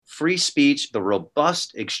free speech, the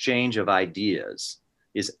robust exchange of ideas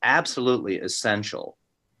is absolutely essential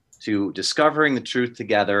to discovering the truth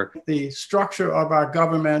together. The structure of our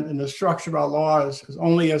government and the structure of our laws is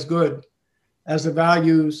only as good as the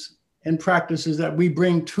values and practices that we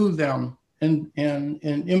bring to them in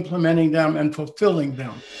implementing them and fulfilling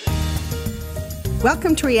them.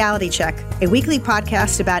 Welcome to Reality Check, a weekly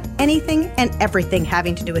podcast about anything and everything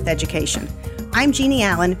having to do with education. I'm Jeannie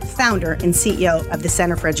Allen, founder and CEO of the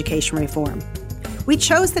Center for Education Reform. We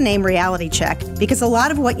chose the name Reality Check because a lot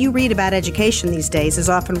of what you read about education these days is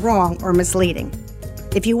often wrong or misleading.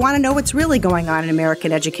 If you want to know what's really going on in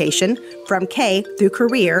American education, from K through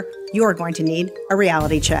career, you're going to need a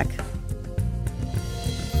reality check.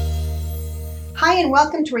 Hi, and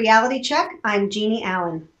welcome to Reality Check. I'm Jeannie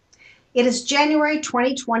Allen. It is January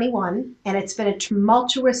 2021, and it's been a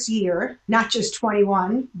tumultuous year, not just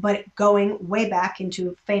 21, but going way back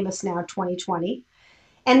into famous now 2020,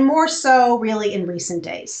 and more so really in recent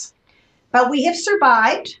days. But we have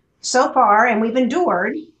survived so far, and we've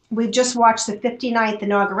endured. We've just watched the 59th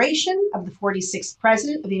inauguration of the 46th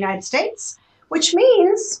President of the United States, which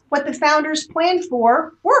means what the founders planned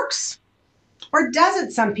for works. Or does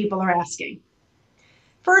it, some people are asking.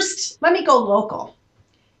 First, let me go local.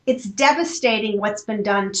 It's devastating what's been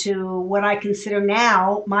done to what I consider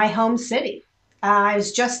now my home city. I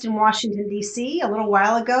was just in Washington, D.C. a little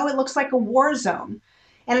while ago. It looks like a war zone,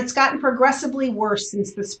 and it's gotten progressively worse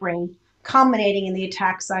since the spring, culminating in the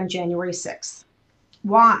attacks on January 6th.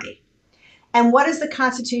 Why? And what does the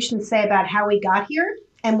Constitution say about how we got here,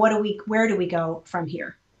 and where do we go from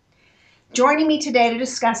here? Joining me today to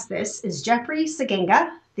discuss this is Jeffery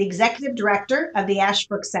Sikkenga, the Executive Director of the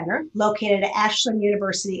Ashbrook Center, located at Ashland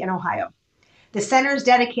University in Ohio. The center is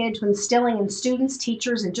dedicated to instilling in students,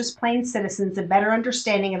 teachers, and just plain citizens a better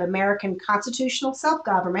understanding of American constitutional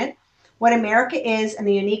self-government, what America is, and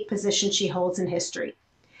the unique position she holds in history.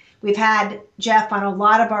 We've had Jeff on a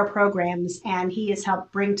lot of our programs, and he has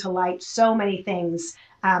helped bring to light so many things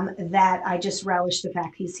that I just relish the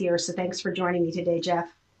fact he's here. So thanks for joining me today, Jeff.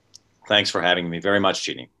 Thanks for having me very much,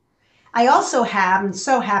 Jeannie. I also have, and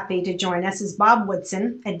so happy to join us, is Bob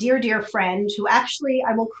Woodson, a dear, dear friend who actually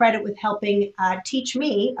I will credit with helping teach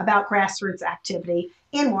me about grassroots activity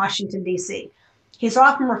in Washington, D.C. He's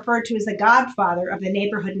often referred to as the godfather of the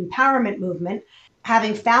neighborhood empowerment movement,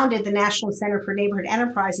 having founded the National Center for Neighborhood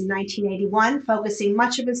Enterprise in 1981, focusing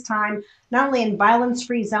much of his time not only in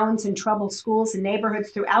violence-free zones and troubled schools and neighborhoods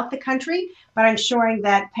throughout the country, but ensuring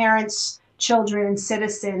that parents, children, and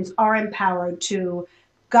citizens are empowered to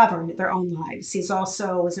govern their own lives. He's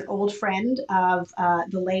also was an old friend of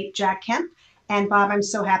the late Jack Kemp. And Bob, I'm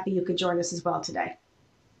so happy you could join us as well today.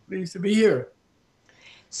 Pleased to be here.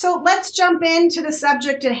 So let's jump into the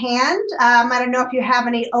subject at hand. I don't know if you have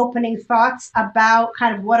any opening thoughts about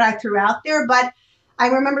kind of what I threw out there, but I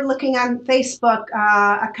remember looking on Facebook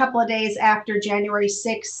a couple of days after January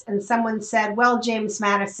 6th, and someone said, well, James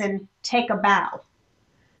Madison, take a bow.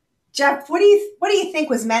 Jeff, what do you think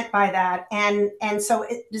was meant by that? And so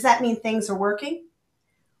does that mean things are working?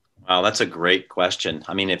 Wow, that's a great question.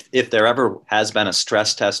 I mean, if there ever has been a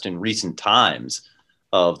stress test in recent times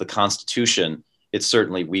of the Constitution, it's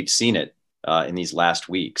certainly, we've seen it in these last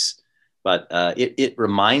weeks. But it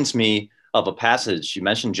reminds me of a passage, you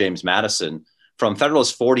mentioned James Madison, from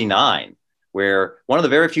Federalist 49, where one of the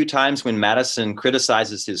very few times when Madison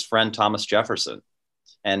criticizes his friend Thomas Jefferson,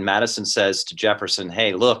 and Madison says to Jefferson,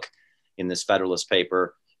 hey, look, in this Federalist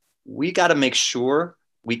paper, we got to make sure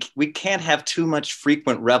we can't have too much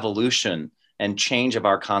frequent revolution and change of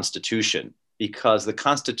our Constitution, because the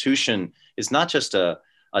Constitution is not just a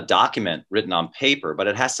document written on paper, but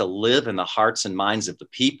it has to live in the hearts and minds of the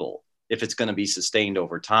people if it's going to be sustained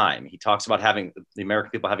over time. He talks about having the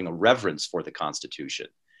American people having a reverence for the Constitution.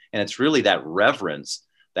 And it's really that reverence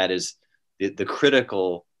that is the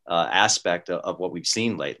critical aspect of what we've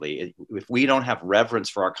seen lately. If we don't have reverence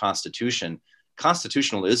for our Constitution,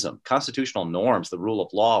 constitutionalism, constitutional norms, the rule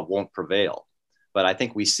of law won't prevail. But I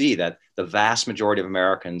think we see that the vast majority of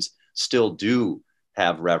Americans still do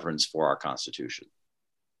have reverence for our Constitution.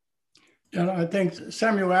 And I think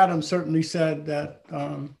Samuel Adams certainly said that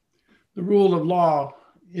the rule of law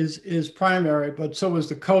is primary, but so is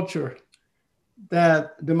the culture,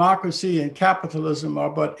 that democracy and capitalism are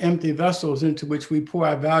but empty vessels into which we pour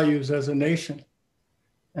our values as a nation.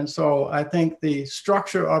 And so I think the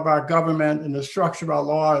structure of our government and the structure of our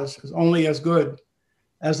laws is only as good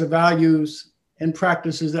as the values and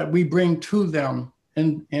practices that we bring to them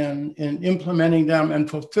in implementing them and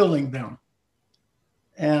fulfilling them.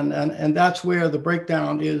 And that's where the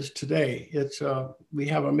breakdown is today. We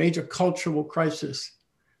have a major cultural crisis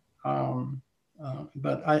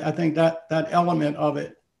But I think that element of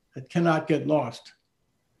it cannot get lost.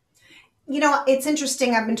 You know, it's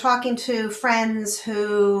interesting. I've been talking to friends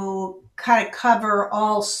who kind of cover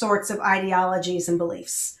all sorts of ideologies and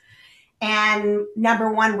beliefs. And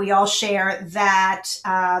number one, we all share that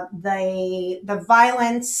the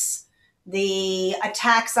violence, the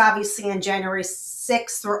attacks, obviously on January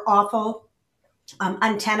 6th, were awful,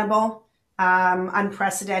 untenable,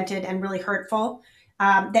 unprecedented, and really hurtful.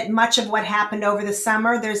 That much of what happened over the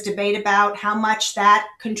summer, there's debate about how much that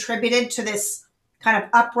contributed to this kind of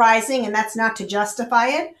uprising, and that's not to justify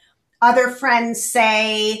it. Other friends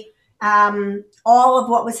say all of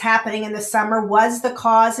what was happening in the summer was the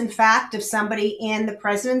cause, in fact, of somebody in the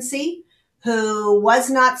presidency who was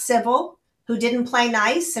not civil, who didn't play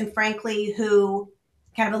nice, and frankly, who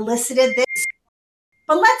kind of elicited this.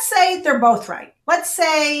 But let's say they're both right. Let's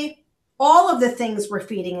say all of the things were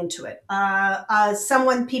feeding into it.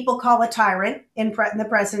 Someone people call a tyrant in the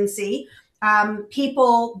presidency,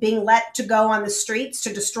 people being let to go on the streets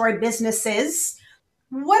to destroy businesses.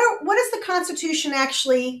 What does the Constitution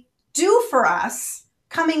actually do for us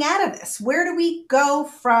coming out of this? Where do we go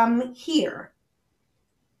from here?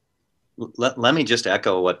 Let me just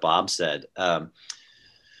echo what Bob said.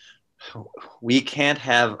 We can't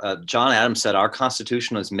have, John Adams said, our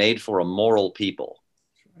Constitution was made for a moral people.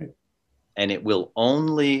 Right. And it will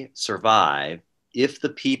only survive if the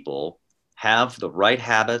people have the right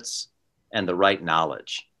habits and the right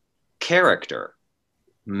knowledge. Character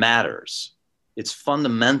matters. It's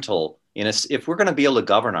fundamental if we're going to be able to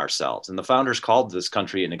govern ourselves. And the founders called this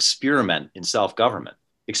country an experiment in self-government.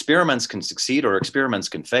 Experiments can succeed or experiments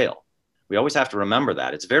can fail. We always have to remember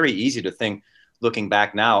that. It's very easy to think, looking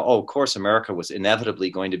back now, oh, of course, America was inevitably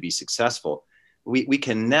going to be successful. We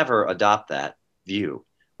can never adopt that view.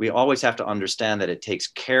 We always have to understand that it takes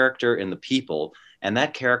character in the people, and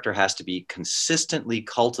that character has to be consistently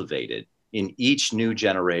cultivated in each new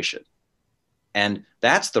generation. And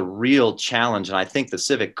that's the real challenge. And I think the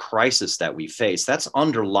civic crisis that we face, that's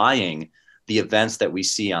underlying the events that we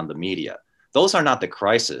see on the media. Those are not the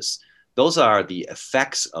crisis. Those are the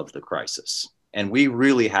effects of the crisis. And we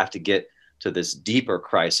really have to get to this deeper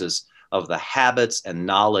crisis of the habits and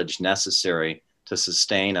knowledge necessary to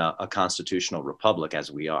sustain a constitutional republic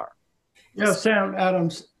as we are. Yeah, Sam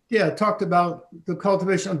Adams, talked about the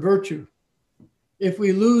cultivation of virtue. If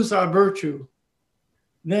we lose our virtue,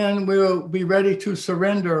 then we'll be ready to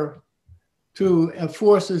surrender to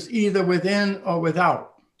forces either within or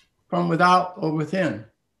without, from without or within.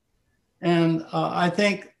 And I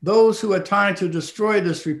think those who are trying to destroy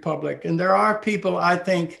this republic, and there are people, I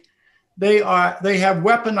think, they have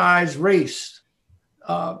weaponized race.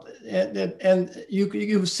 And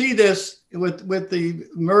you see this with the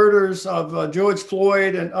murders of George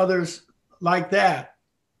Floyd and others like that.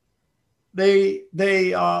 They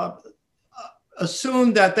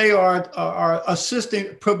assume that they are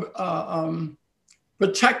assisting,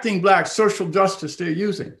 protecting Black social justice they're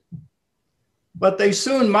using. But they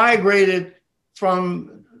soon migrated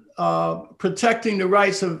from protecting the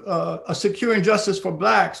rights of securing justice for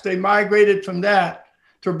Blacks. They migrated from that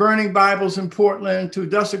to burning Bibles in Portland, to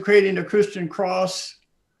desecrating the Christian cross,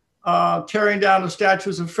 tearing down the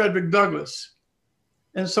statues of Frederick Douglass.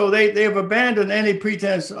 And so they have abandoned any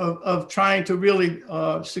pretense of trying to really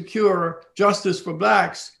secure justice for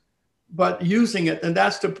Blacks, but using it. And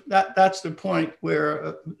that's the point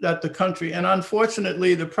where that the country, and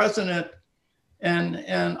unfortunately the president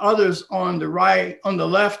and others on the right, on the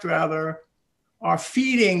left rather, are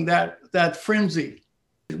feeding that frenzy.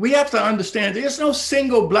 We have to understand there's no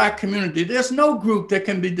single Black community. There's no group that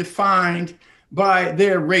can be defined by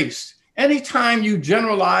their race. Anytime you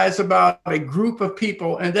generalize about a group of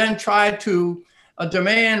people and then try to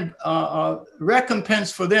demand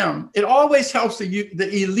recompense for them, it always helps the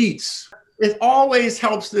elites. It always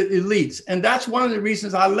helps the elites. And that's one of the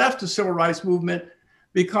reasons I left the civil rights movement,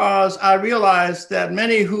 because I realized that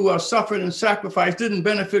many who are suffered and sacrificed didn't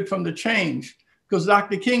benefit from the change. Because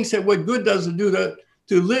Dr. King said, what good does it do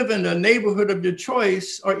to live in the neighborhood of your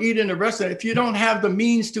choice or eat in a restaurant if you don't have the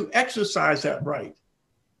means to exercise that right?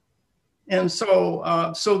 And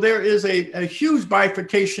so there is a huge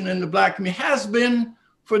bifurcation in the Black community, has been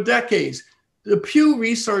for decades. The Pew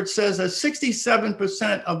research says that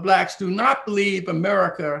 67% of Blacks do not believe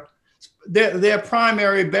America, their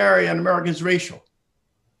primary barrier in America is racial.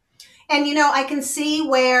 And, you know, I can see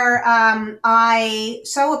where I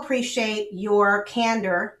so appreciate your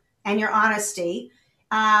candor and your honesty.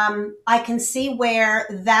 I can see where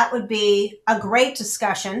that would be a great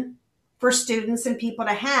discussion for students and people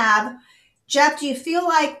to have. Jeff, do you feel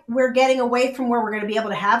like we're getting away from where we're going to be able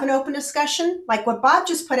to have an open discussion? Like what Bob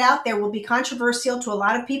just put out there will be controversial to a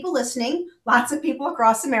lot of people listening, lots of people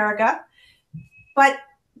across America. But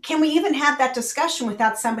can we even have that discussion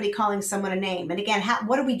without somebody calling someone a name? And again,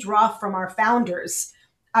 what do we draw from our founders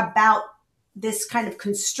about this kind of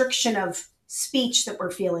constriction of speech that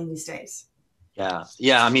we're feeling these days? Yeah.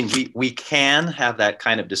 I mean, we can have that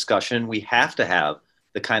kind of discussion. We have to have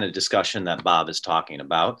the kind of discussion that Bob is talking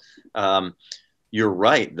about. You're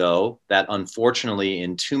right, though, that unfortunately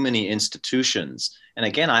in too many institutions, and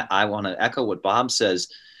again, I want to echo what Bob says,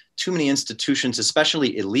 too many institutions,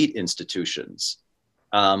 especially elite institutions,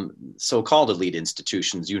 so-called elite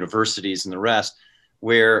institutions, universities and the rest,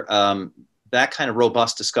 where that kind of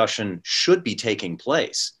robust discussion should be taking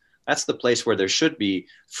place. That's the place where there should be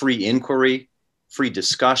free inquiry, free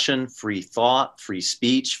discussion, free thought, free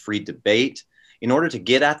speech, free debate, in order to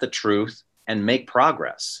get at the truth and make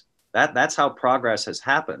progress. That's how progress has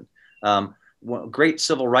happened. One great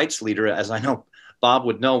civil rights leader, as I know Bob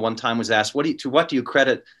would know, one time was asked, to what do you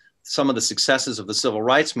credit some of the successes of the civil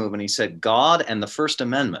rights movement? He said, God and the First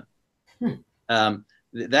Amendment.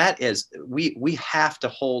 That is, we have to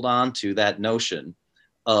hold on to that notion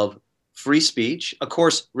of free speech, of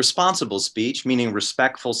course, responsible speech, meaning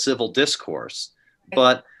respectful civil discourse,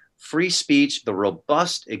 but free speech, the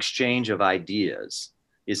robust exchange of ideas,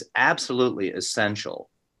 is absolutely essential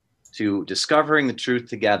to discovering the truth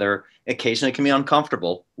together. Occasionally it can be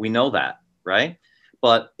uncomfortable. We know that, right?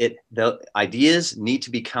 But the ideas need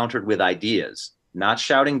to be countered with ideas, not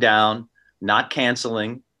shouting down, not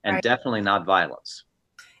canceling, and definitely not violence.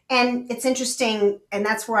 And it's interesting, and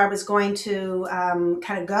that's where I was going to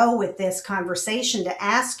kind of go with this conversation to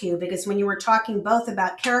ask you, because when you were talking both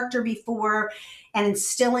about character before and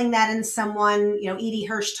instilling that in someone, Edie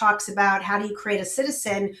Hirsch talks about how do you create a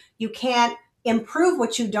citizen? You can't improve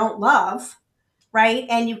what you don't love, right?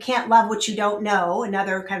 And you can't love what you don't know.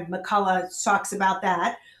 Another kind of McCullough talks about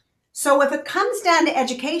that. So if it comes down to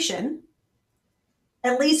education,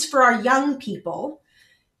 at least for our young people,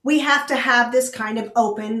 we have to have this kind of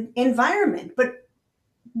open environment. But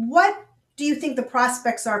what do you think the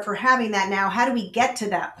prospects are for having that now? How do we get to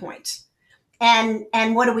that point?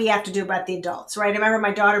 And what do we have to do about the adults, right? I remember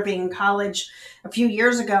my daughter being in college a few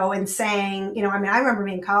years ago and saying, I remember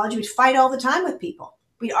being in college, we'd fight all the time with people.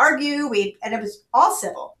 We'd argue, and it was all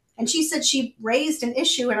civil. And she said she raised an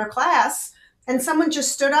issue in her class and someone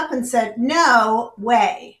just stood up and said, no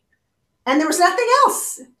way. And there was nothing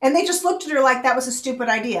else. And they just looked at her like that was a stupid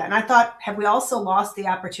idea. And I thought, have we also lost the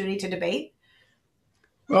opportunity to debate?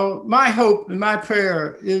 Well, my hope and my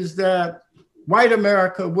prayer is that white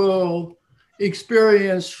America will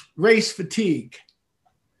experience race fatigue.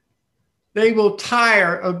 They will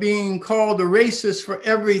tire of being called a racist for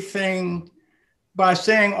everything by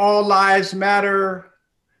saying all lives matter,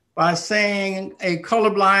 by saying a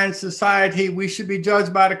colorblind society, we should be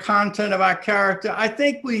judged by the content of our character. I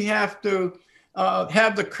think we have to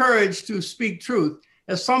have the courage to speak truth.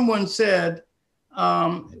 As someone said,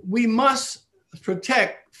 we must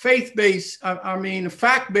protect fact-based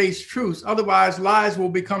truths. Otherwise, lies will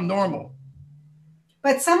become normal.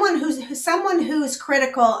 But someone who's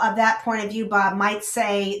critical of that point of view, Bob, might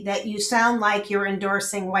say that you sound like you're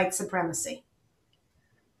endorsing white supremacy.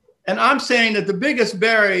 And I'm saying that the biggest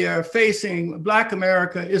barrier facing Black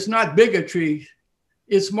America is not bigotry,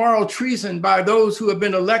 it's moral treason by those who have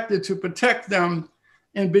been elected to protect them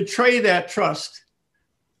and betray that trust.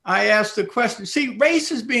 I asked the question, see,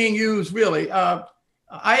 race is being used really. I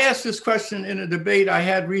asked this question in a debate I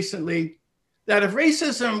had recently, that if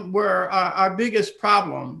racism were our biggest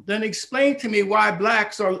problem, then explain to me why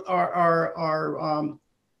Blacks are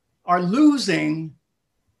losing,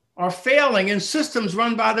 are failing in systems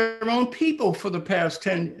run by their own people for the past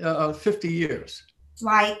 50 years.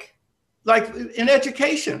 Like in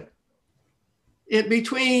education.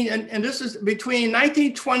 Between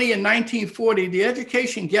 1920 and 1940, the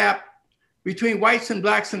education gap between whites and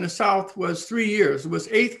Blacks in the South was 3 years. It was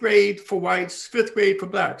 8th grade for whites, 5th grade for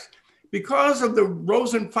Blacks. Because of the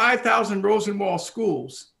 5,000 Rosenwald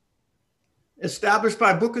schools established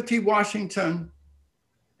by Booker T. Washington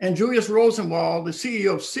and Julius Rosenwald, the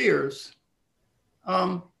CEO of Sears,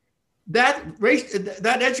 that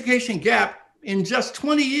education gap in just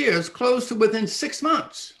 20 years closed to within 6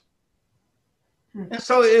 months. And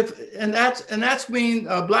so that's when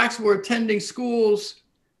Blacks were attending schools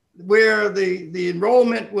where the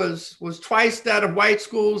enrollment was twice that of white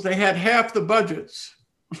schools. They had half the budgets,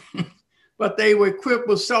 but they were equipped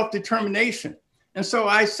with self-determination. And so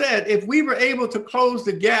I said, if we were able to close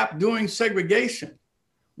the gap during segregation,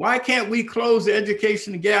 why can't we close the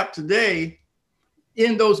education gap today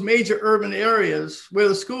in those major urban areas where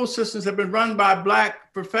the school systems have been run by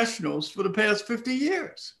Black professionals for the past 50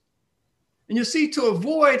 years. And you see, to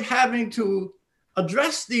avoid having to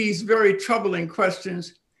address these very troubling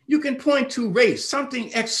questions, you can point to race,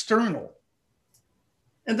 something external.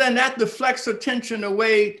 And then that deflects attention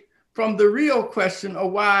away from the real question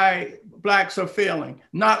of why Blacks are failing.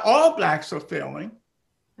 Not all Blacks are failing.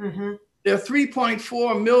 Mm-hmm. There are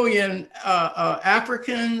 3.4 million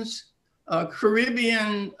Africans,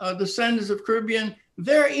 Caribbean, descendants of Caribbean.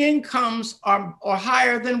 Their incomes are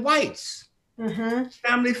higher than whites. Mm-hmm.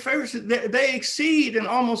 Family first, they exceed in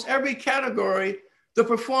almost every category the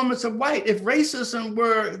performance of white. If racism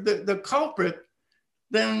were the culprit,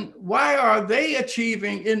 then why are they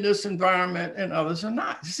achieving in this environment and others are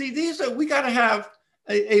not? See, we got to have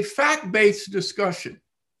a fact-based discussion.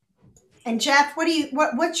 And Jeff,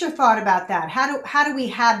 what's your thought about that? How do we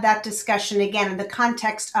have that discussion again in the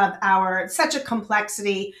context of such a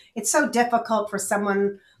complexity? It's so difficult for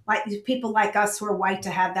someone like people like us who are white to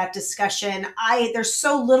have that discussion. There's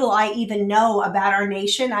so little I even know about our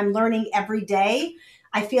nation. I'm learning every day.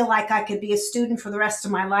 I feel like I could be a student for the rest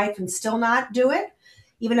of my life and still not do it,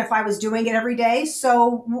 even if I was doing it every day.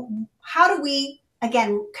 So how do we,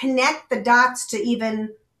 again, connect the dots to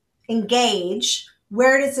even engage?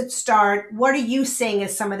 Where does it start? What are you seeing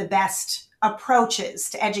as some of the best approaches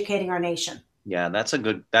to educating our nation? Yeah, that's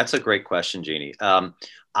a great question, Jeannie.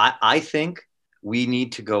 I think we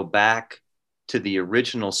need to go back to the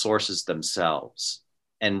original sources themselves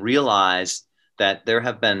and realize that there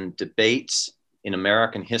have been debates in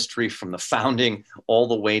American history from the founding all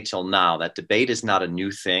the way till now. That debate is not a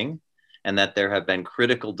new thing, and that there have been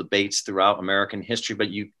critical debates throughout American history, but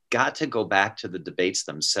you got to go back to the debates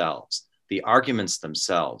themselves, the arguments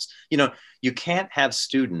themselves. You can't have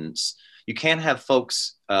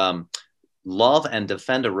folks love and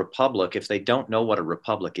defend a republic if they don't know what a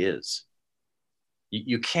republic is.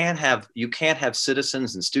 You can't have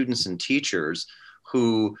citizens and students and teachers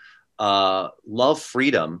who love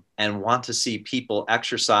freedom and want to see people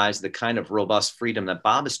exercise the kind of robust freedom that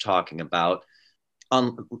Bob is talking about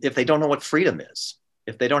if they don't know what freedom is,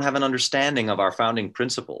 if they don't have an understanding of our founding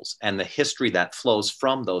principles and the history that flows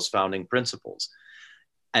from those founding principles.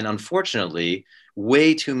 And unfortunately,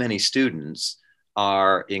 way too many students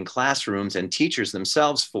are in classrooms and teachers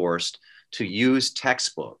themselves forced to use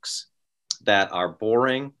textbooks that are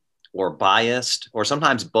boring or biased or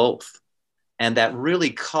sometimes both, and that really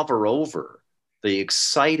cover over the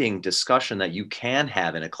exciting discussion that you can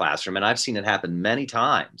have in a classroom. And I've seen it happen many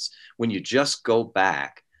times when you just go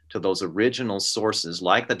back to those original sources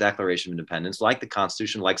like the Declaration of Independence, like the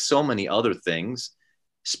Constitution, like so many other things,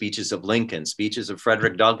 speeches of Lincoln, speeches of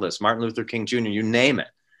Frederick Douglass, Martin Luther King Jr., you name it,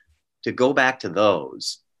 to go back to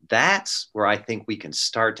those. That's where I think we can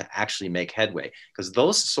start to actually make headway, because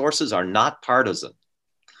those sources are not partisan.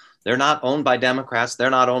 They're not owned by Democrats. They're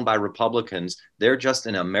not owned by Republicans. They're just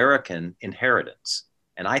an American inheritance.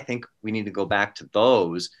 And I think we need to go back to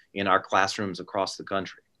those in our classrooms across the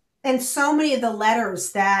country. And so many of the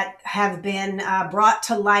letters that have been brought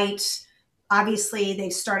to light, obviously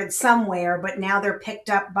they started somewhere, but now they're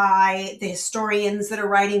picked up by the historians that are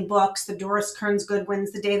writing books. The Doris Kearns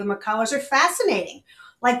Goodwins, the David McCullers are fascinating,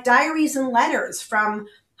 like diaries and letters from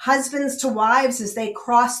husbands to wives as they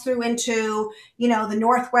cross through into, the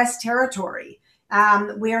Northwest Territory.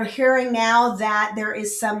 We are hearing now that there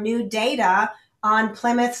is some new data on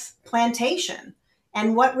Plymouth Plantation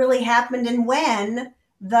and what really happened and when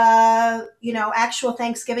the, actual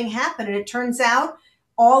Thanksgiving happened. And it turns out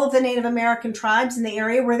all of the Native American tribes in the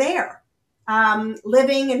area were there,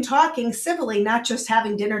 living and talking civilly, not just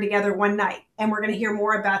having dinner together one night. And we're going to hear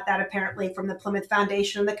more about that apparently from the Plymouth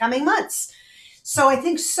Foundation in the coming months. So I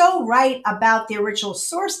think so right about the original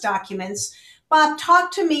source documents. Bob,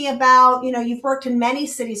 talk to me about, you've worked in many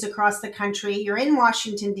cities across the country. You're in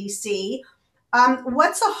Washington, D.C.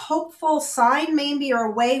 What's a hopeful sign maybe or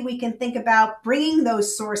a way we can think about bringing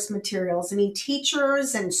those source materials? I mean,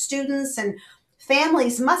 teachers and students and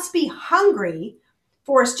families must be hungry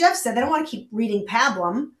for, as Jeff said, they don't want to keep reading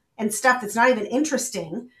pablum and stuff that's not even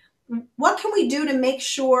interesting. What can we do to make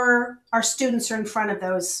sure our students are in front of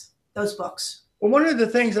those books? Well, one of the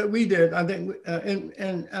things that we did, I think,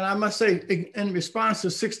 and I must say, in response to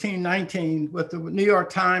 1619, with the New York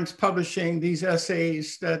Times publishing these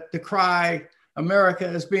essays that decry America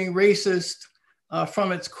as being racist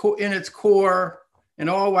from in its core, and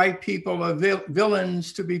all white people are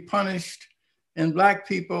villains to be punished, and Black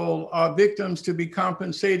people are victims to be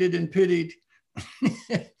compensated and pitied.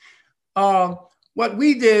 What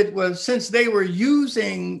we did was, since they were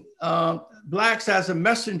using Blacks as a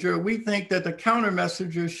messenger, we think that the counter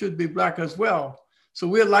messenger should be Black as well. So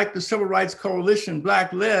we're like the Civil Rights Coalition,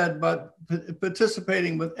 Black-led, but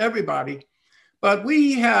participating with everybody. But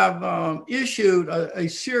we have issued a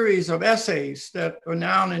series of essays that are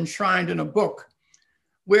now enshrined in a book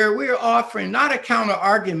where we're offering not a counter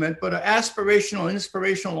argument, but an aspirational,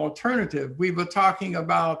 inspirational alternative. We were talking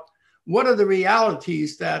about what are the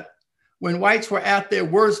realities that when whites were at their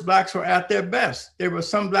worst, Blacks were at their best. There were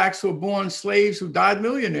some Blacks who were born slaves who died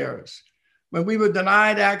millionaires. When we were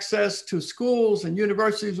denied access to schools and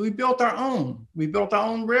universities, we built our own. We built our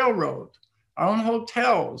own railroad, our own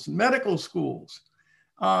hotels, medical schools.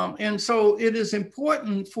 And so it is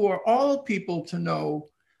important for all people to know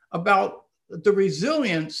about the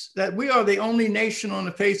resilience that we are the only nation on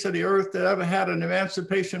the face of the earth that ever had an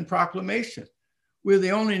Emancipation Proclamation. We're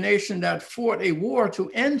the only nation that fought a war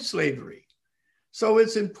to end slavery. So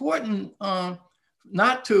it's important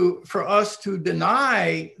for us to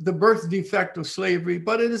deny the birth defect of slavery,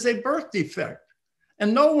 but it is a birth defect.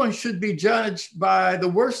 And no one should be judged by the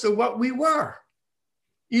worst of what we were,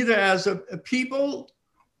 either as a people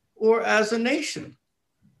or as a nation.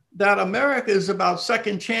 That America is about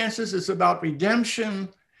second chances, it's about redemption.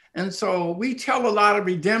 And so we tell a lot of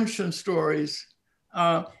redemption stories.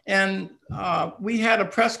 We had a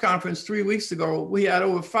press conference 3 weeks ago. We had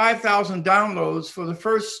over 5,000 downloads for the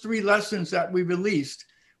first 3 lessons that we released.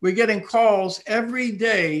 We're getting calls every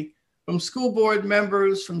day from school board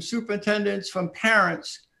members, from superintendents, from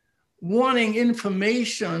parents, wanting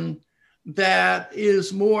information that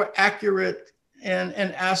is more accurate and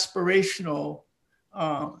aspirational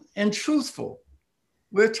and truthful.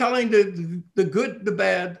 We're telling the good, the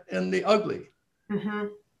bad, and the ugly. Mm-hmm.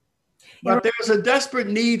 But there's a desperate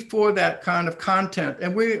need for that kind of content.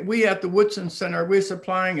 And we at the Woodson Center, we're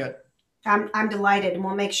supplying it. I'm delighted, and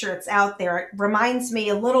we'll make sure it's out there. It reminds me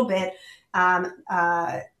a little bit,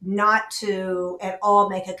 not to at all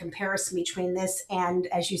make a comparison between this and,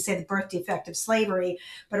 as you say, the birth defect of slavery,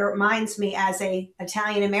 but it reminds me as a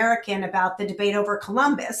Italian American about the debate over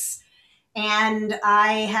Columbus. And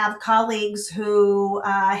I have colleagues who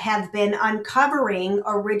have been uncovering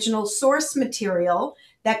original source material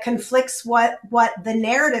that conflicts what the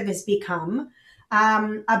narrative has become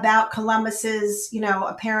about Columbus's,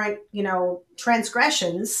 apparent,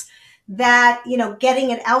 transgressions, that,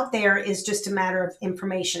 getting it out there is just a matter of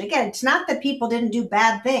information. Again, it's not that people didn't do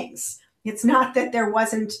bad things. It's not that there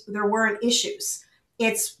weren't issues.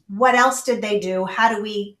 It's what else did they do? How do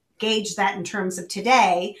we gauge that in terms of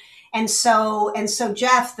today? And so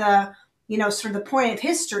Jeff, sort of the point of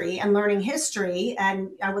history and learning history,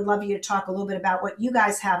 and I would love you to talk a little bit about what you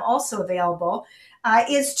guys have also available,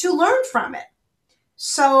 is to learn from it.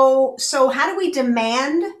 So how do we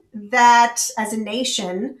demand that as a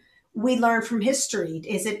nation, we learn from history?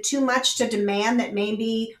 Is it too much to demand that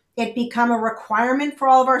maybe it become a requirement for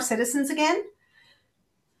all of our citizens again?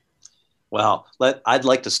 Well, I'd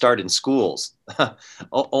like to start in schools.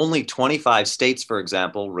 Only 25 states, for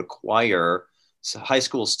example, require high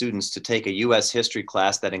school students to take a U.S. history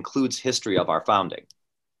class that includes history of our founding.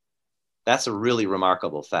 That's a really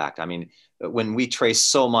remarkable fact. I mean, when we trace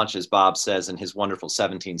so much, as Bob says in his wonderful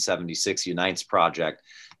 1776 Unites project,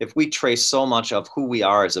 if we trace so much of who we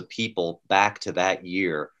are as a people back to that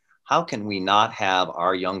year, how can we not have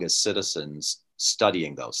our youngest citizens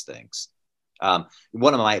studying those things?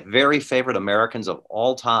 One of my very favorite Americans of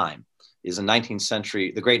all time is the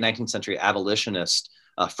great 19th century abolitionist,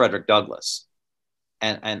 Frederick Douglass,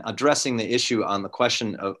 and addressing the issue on the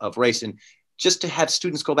question of race. And just to have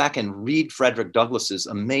students go back and read Frederick Douglass's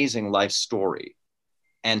amazing life story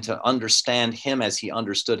and to understand him as he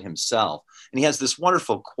understood himself. And he has this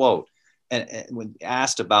wonderful quote, and when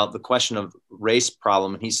asked about the question of race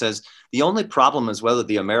problem, he says, "The only problem is whether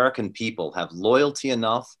the American people have loyalty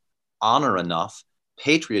enough, honor enough,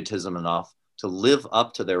 patriotism enough to live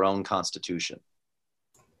up to their own constitution."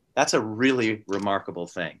 That's a really remarkable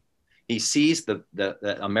thing. He sees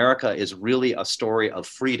that America is really a story of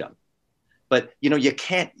freedom. But you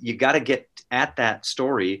got to get at that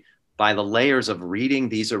story by the layers of reading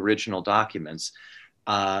these original documents.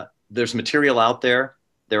 There's material out there.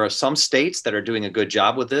 There are some states that are doing a good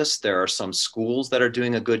job with this. There are some schools that are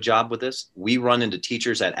doing a good job with this. We run into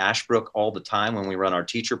teachers at Ashbrook all the time when we run our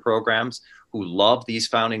teacher programs who love these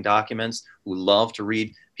founding documents, who love to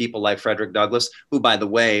read people like Frederick Douglass, who, by the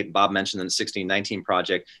way, Bob mentioned in the 1619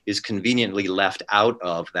 project, is conveniently left out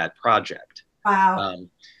of that project. Wow.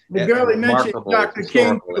 They barely mention Dr.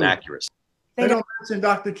 King. They don't mention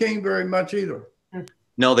Dr. King very much either.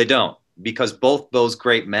 No, they don't, because both those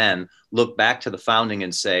great men look back to the founding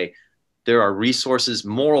and say, there are resources,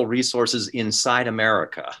 moral resources inside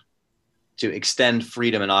America to extend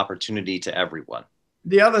freedom and opportunity to everyone.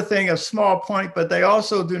 the other thing, a small point, but they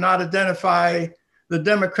also do not identify the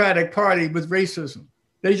Democratic Party with racism.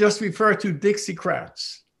 They just refer to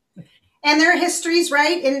Dixiecrats. And there are histories,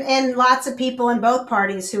 right? And lots of people in both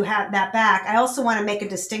parties who have that back. I also want to make a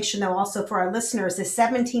distinction, though, also for our listeners. The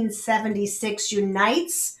 1776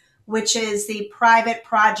 Unites, which is the private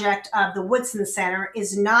project of the Woodson Center,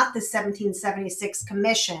 is not the 1776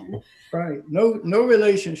 Commission. Right. No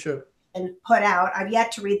relationship. And put out. I've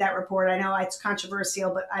yet to read that report. I know it's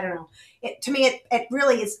controversial, but I don't know. To me, it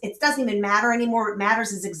really is. It doesn't even matter anymore. What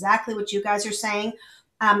matters is exactly what you guys are saying.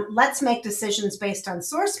 Let's make decisions based on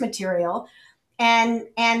source material, and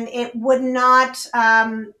it would not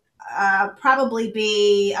probably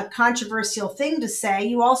be a controversial thing to say.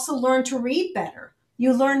 You also learn to read better.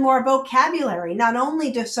 You learn more vocabulary. Not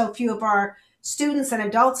only do so few of our students and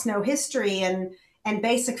adults know history and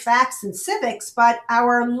basic facts and civics, but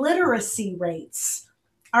our literacy rates,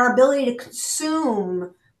 our ability to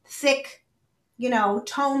consume thick,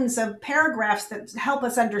 tomes of paragraphs that help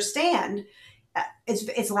us understand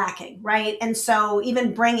is lacking, right? And so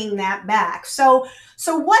even bringing that back. So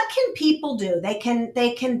what can people do? They can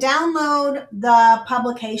download the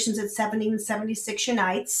publications at 1776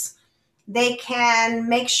 Unites. They can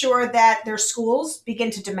make sure that their schools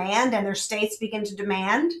begin to demand and their states begin to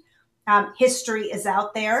demand. History is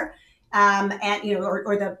out there, and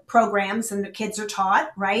or the programs and the kids are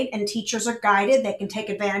taught, right? And teachers are guided. They can take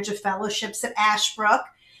advantage of fellowships at Ashbrook.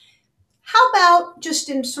 How about, just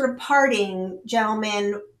in sort of parting,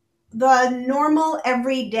 gentlemen, the normal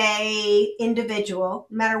everyday individual,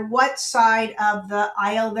 no matter what side of the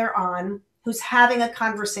aisle they're on, who's having a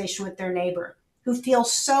conversation with their neighbor, who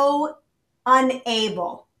feels so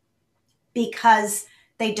unable because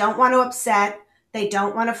they don't want to upset, they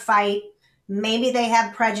don't want to fight, maybe they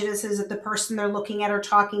have prejudices of the person they're looking at or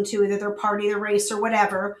talking to, either their party, their race, or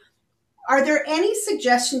whatever. Are there any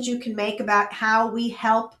suggestions you can make about how we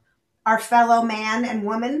help our fellow man and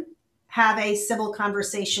woman have a civil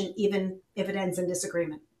conversation, even if it ends in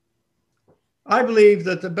disagreement? I believe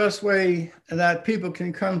that the best way that people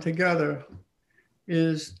can come together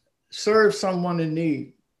is serve someone in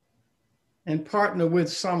need and partner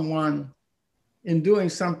with someone in doing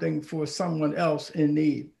something for someone else in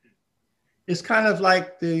need. It's kind of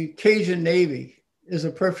like the Cajun Navy is a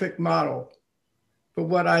perfect model for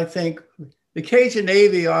what I think. The Cajun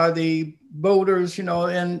Navy are the boaters,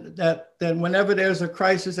 and that whenever there's a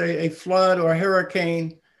crisis, a flood or a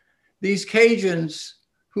hurricane, these Cajuns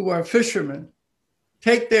who are fishermen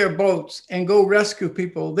take their boats and go rescue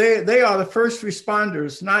people. They are the first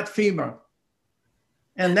responders, not FEMA.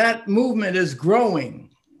 And that movement is growing.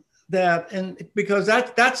 Because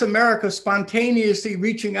that's America spontaneously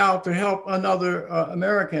reaching out to help another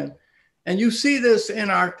American. And you see this in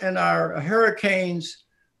our hurricanes.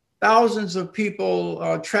 Thousands of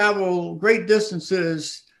people travel great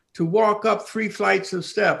distances to walk up 3 flights of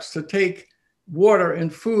steps to take water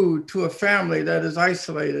and food to a family that is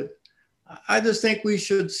isolated. I just think we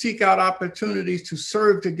should seek out opportunities to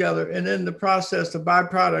serve together. And in the process, the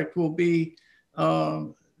byproduct will be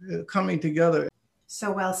coming together. So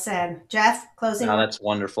well said. Jeff, closing. No, that's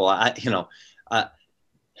wonderful.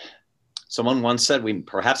 Someone once said,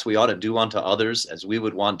 perhaps we ought to do unto others as we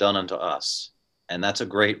would want done unto us. And that's a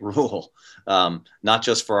great rule, not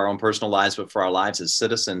just for our own personal lives, but for our lives as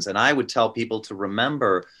citizens. And I would tell people to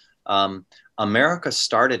remember, America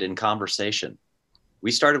started in conversation.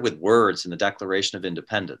 We started with words in the Declaration of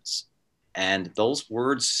Independence. And those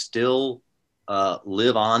words still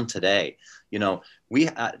live on today. We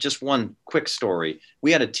just one quick story.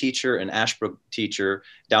 We had a teacher, an Ashbrook teacher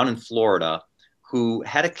down in Florida, who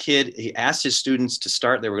had a kid. He asked his students to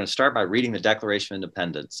start. They were going to start by reading the Declaration of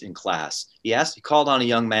Independence in class. He called on a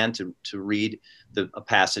young man to read a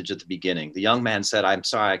passage at the beginning. The young man said, "I'm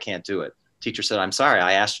sorry, I can't do it." Teacher said, "I'm sorry,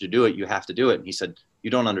 I asked you to do it. You have to do it." And he said, "You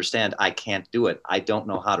don't understand. I can't do it. I don't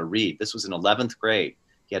know how to read." This was in 11th grade.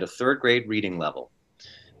 He had a 3rd grade reading level.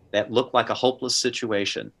 That looked like a hopeless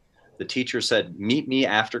situation. The teacher said, "Meet me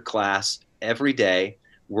after class every day.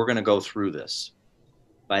 We're going to go through this."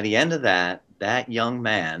 By the end of that young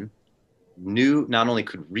man not only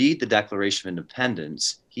could read the Declaration of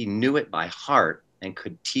Independence, he knew it by heart and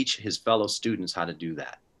could teach his fellow students how to do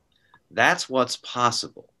that. That's what's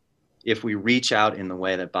possible if we reach out in the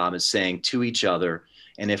way that Bob is saying to each other,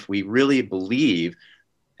 and if we really believe,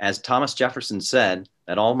 as Thomas Jefferson said,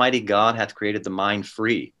 that Almighty God hath created the mind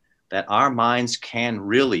free, that our minds can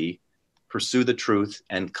really pursue the truth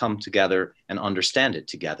and come together and understand it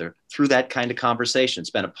together through that kind of conversation. It's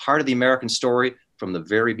been a part of the American story from the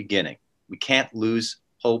very beginning. We can't lose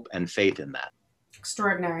hope and faith in that.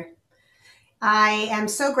 Extraordinary. I am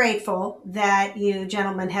so grateful that you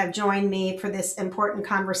gentlemen have joined me for this important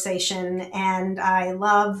conversation, and I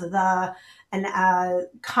love the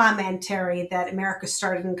commentary that America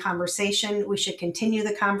started in conversation. We should continue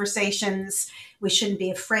the conversations. We shouldn't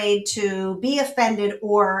be afraid to be offended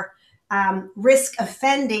or risk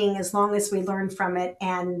offending as long as we learn from it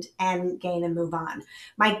and gain and move on.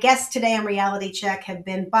 My guests today on Reality Check have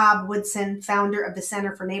been Bob Woodson, founder of the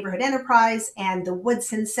Center for Neighborhood Enterprise, and the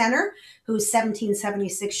Woodson Center, whose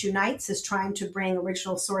 1776 Unites is trying to bring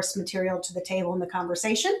original source material to the table in the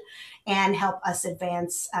conversation and help us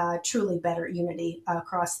advance truly better unity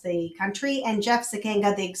across the country. And Jeff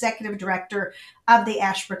Sikkenga, the executive director of the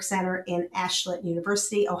Ashbrook Center in Ashland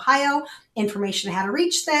University, Ohio. Information on how to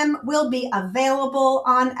reach them will be available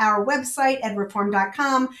on our website,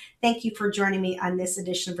 edreform.com. Thank you for joining me on this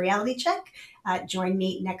edition of Reality Check. Join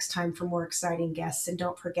me next time for more exciting guests. And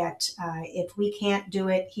don't forget, if we can't do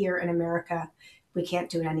it here in America, we can't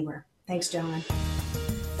do it anywhere. Thanks, gentlemen.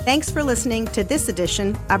 Thanks for listening to this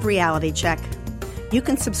edition of Reality Check. You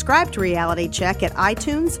can subscribe to Reality Check at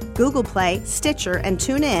iTunes, Google Play, Stitcher, and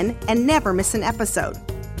TuneIn and never miss an episode.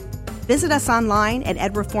 Visit us online at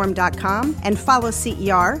edreform.com and follow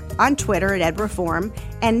CER on Twitter at edreform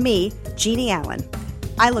and me, Jeannie Allen.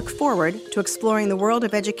 I look forward to exploring the world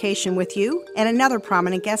of education with you and another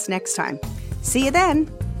prominent guest next time. See you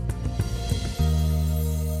then.